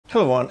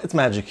Hello everyone, it's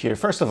Magic here.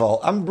 First of all,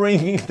 I'm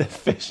bringing the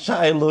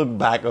fisheye look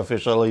back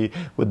officially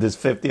with this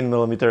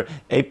 15mm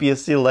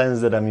APS-C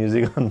lens that I'm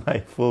using on my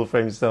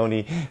full-frame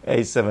Sony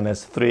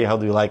A7RV. How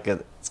do you like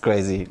it? It's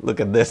crazy. Look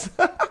at this.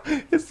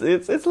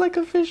 It's like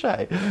a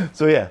fisheye.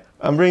 So yeah,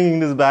 I'm bringing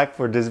this back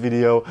for this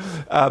video.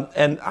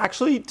 And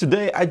actually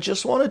today I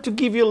just wanted to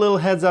give you a little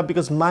heads up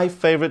because my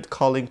favorite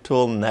culling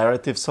tool,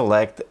 Narrative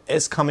Select,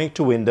 is coming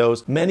to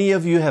Windows. Many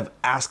of you have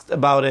asked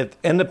about it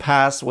in the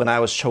past when I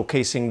was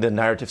showcasing the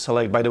Narrative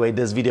Select. By the way,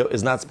 this video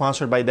is not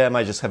sponsored by them.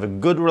 I just have a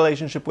good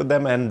relationship with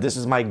them and this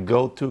is my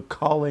go-to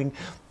culling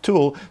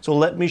tool. So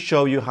let me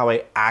show you how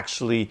I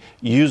actually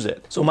use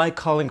it. So my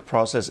culling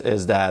process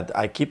is that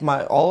I keep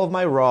all of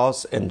my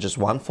RAWs in just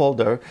one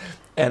folder,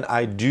 and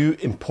I do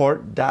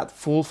import that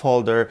full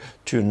folder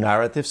to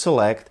Narrative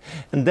Select,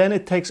 and then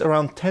it takes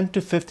around 10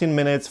 to 15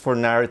 minutes for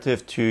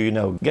Narrative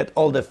to, get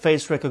all the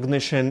face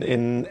recognition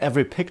in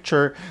every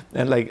picture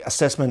and like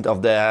assessment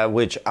of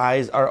which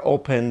eyes are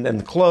open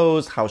and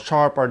closed, how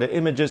sharp are the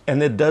images,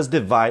 and it does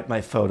divide my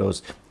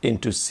photos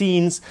into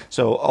scenes.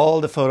 So all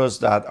the photos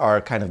that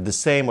are kind of the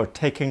same or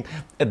taken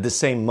at the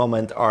same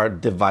moment are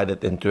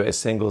divided into a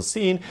single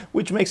scene,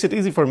 which makes it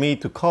easy for me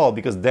to cull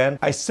because then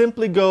I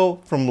simply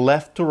go from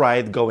left to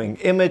right, going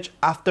image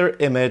after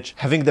image,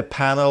 having the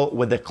panel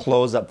with the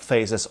close-up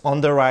faces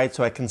on the right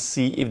so I can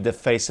see if the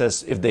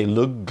faces, if they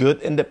look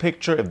good in the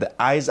picture, if the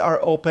eyes are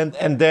open.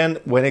 And then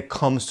when it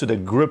comes to the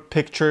group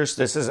pictures,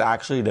 this is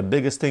actually the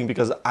biggest thing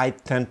because I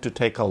tend to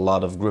take a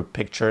lot of group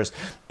pictures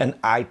and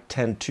I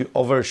tend to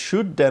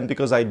overshoot them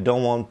because I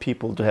don't want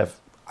people to have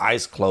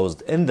eyes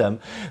closed in them.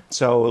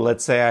 So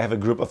let's say I have a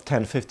group of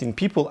 10-15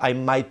 people, I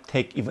might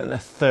take even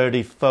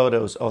 30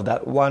 photos of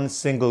that one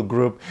single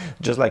group,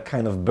 just like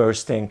kind of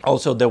bursting.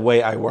 Also, the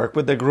way I work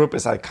with the group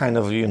is I kind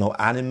of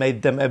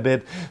animate them a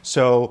bit,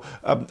 so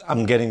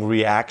I'm getting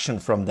reaction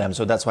from them.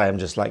 So that's why I'm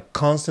just like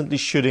constantly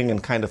shooting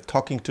and kind of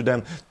talking to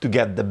them to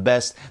get the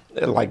best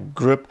like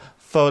group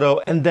photo.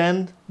 And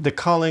then the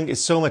culling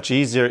is so much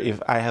easier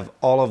if I have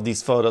all of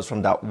these photos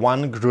from that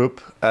one group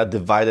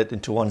divided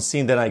into one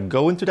scene. Then I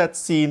go into that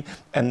scene,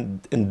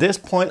 and in this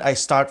point I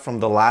start from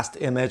the last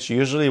image.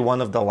 Usually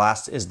one of the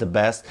last is the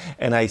best,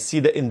 and I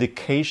see the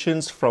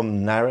indications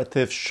from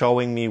Narrative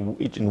showing me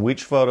in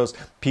which photos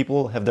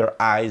people have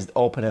their eyes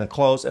open and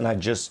closed, and I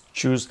just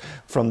choose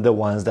from the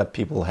ones that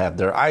people have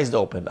their eyes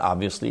open,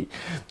 obviously.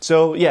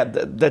 So yeah,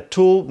 the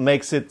tool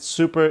makes it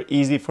super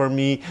easy for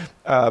me.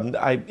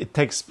 It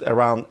takes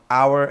around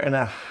hour and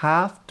a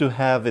half to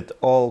have it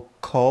all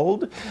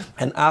culled,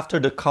 and after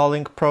the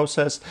culling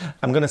process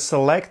I'm gonna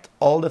select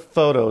all the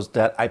photos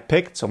that I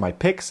picked, so my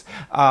picks,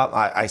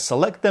 I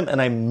select them and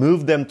I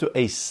move them to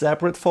a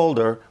separate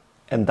folder,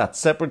 and that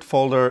separate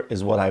folder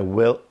is what I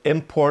will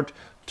import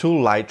to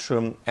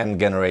Lightroom and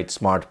generate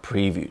smart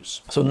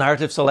previews. So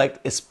Narrative Select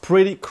is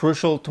pretty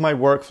crucial to my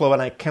workflow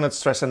and I cannot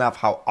stress enough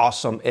how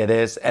awesome it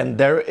is. And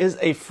there is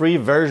a free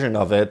version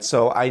of it.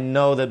 So I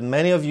know that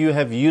many of you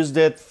have used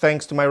it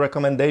thanks to my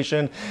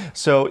recommendation.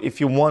 So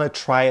if you want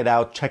to try it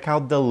out, check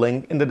out the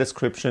link in the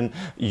description.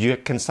 You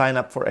can sign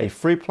up for a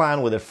free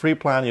plan. With a free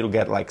plan, you'll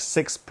get like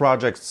 6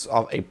 projects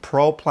of a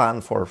pro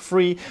plan for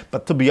free.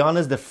 But to be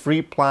honest, the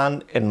free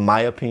plan, in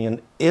my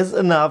opinion, is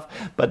enough,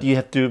 but you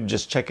have to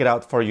just check it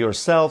out for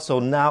yourself. So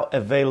now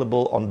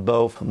available on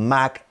both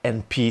Mac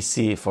and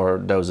PC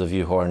for those of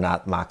you who are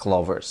not Mac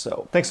lovers.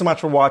 So thanks so much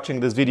for watching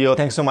this video.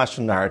 Thanks so much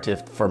to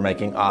Narrative for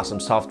making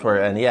awesome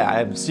software. And yeah,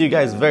 I'll see you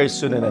guys very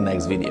soon in the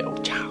next video.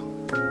 Ciao.